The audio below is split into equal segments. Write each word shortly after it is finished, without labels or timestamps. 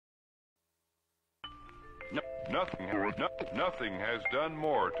Nothing has done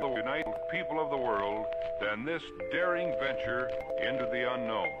more to unite people of the world than this daring venture into the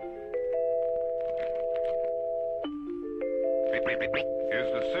unknown. His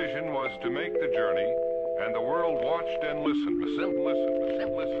decision was to make the journey, and the world watched and listened.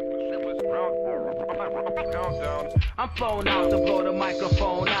 Countdown. I'm flown out to blow the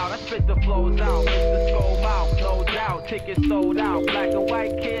microphone out. I spit the flows out, make the scope out, no doubt. Tickets sold out. Black and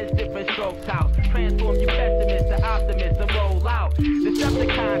white kids, different strokes out. Transform your pessimist to optimist and roll out.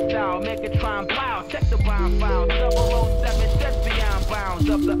 Decepticon style, make it try and plow. Check the blind files. 007 steps beyond bounds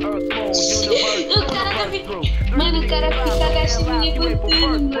of the earth, moon, universe through. Mano, o cara fica gastinho com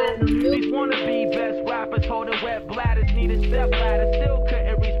tudo, mano. These wannabe best rappers holding wet bladders, need a step ladder, still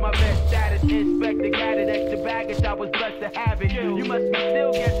couldn't reach my best status. Inspector got it, extra baggage, I was blessed to have it. You must be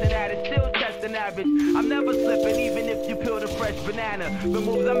still guessing at it, still testing average. I'm never slipping, even if you peel the fresh banana. The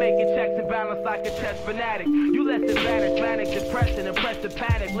moves I'm making checks and balance like a chess fanatic. You less advantage, manic depression, impressive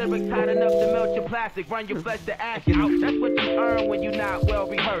panic. Lyrics hot enough to melt your plastic, run your flesh to ashes. That's what you earn when you're not well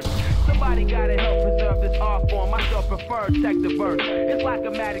rehearsed. Somebody gotta help preserve this art form. Myself prefer check the verse. It's like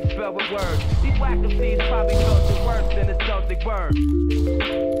a magic spell with words. These whack MCs probably felt it worse than a Celtic bird.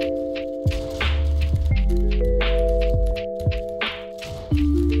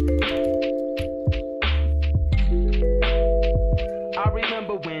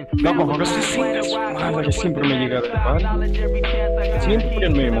 Loco, porque madre, siempre me llega de espalda. Siempre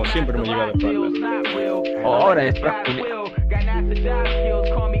mismo, siempre me llega de espalda. Ahora es práctico.